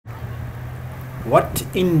What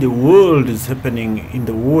in the world is happening in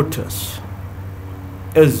the waters?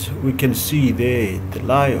 As we can see there, the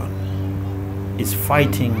lion is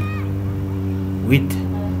fighting with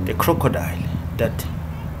the crocodile that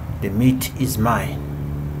the meat is mine,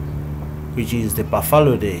 which is the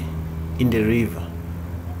buffalo there in the river.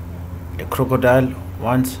 The crocodile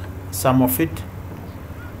wants some of it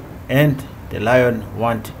and the lion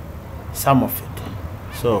wants some of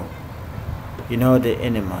it. So you know, the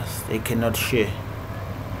animals, they cannot share.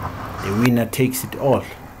 The winner takes it all.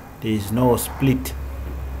 There is no split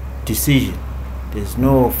decision. There's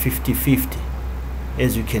no 50-50.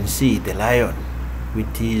 As you can see, the lion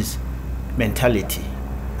with his mentality,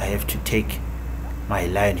 I have to take my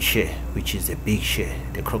lion share, which is a big share.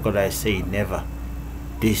 The crocodile say never.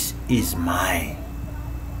 This is mine.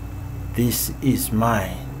 This is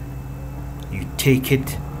mine. You take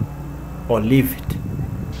it or leave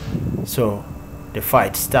it. So the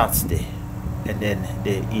fight starts there, and then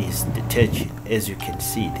there is the tension, as you can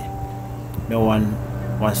see there. No one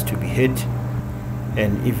wants to be hit,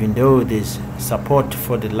 and even though there's support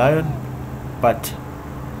for the lion, but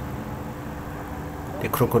the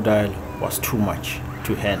crocodile was too much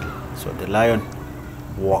to handle. So the lion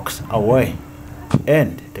walks away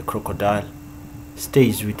and the crocodile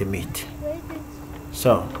stays with the meat.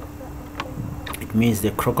 So it means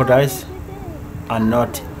the crocodiles are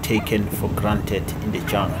not taken for granted in the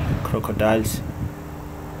jungle. Crocodiles,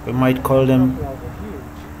 we might call them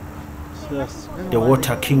the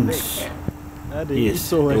water kings. Yes,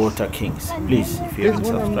 the water kings. Please, if you haven't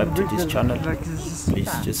subscribed to this channel,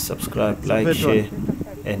 please just subscribe, like, share,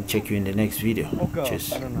 and check you in the next video.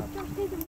 Cheers.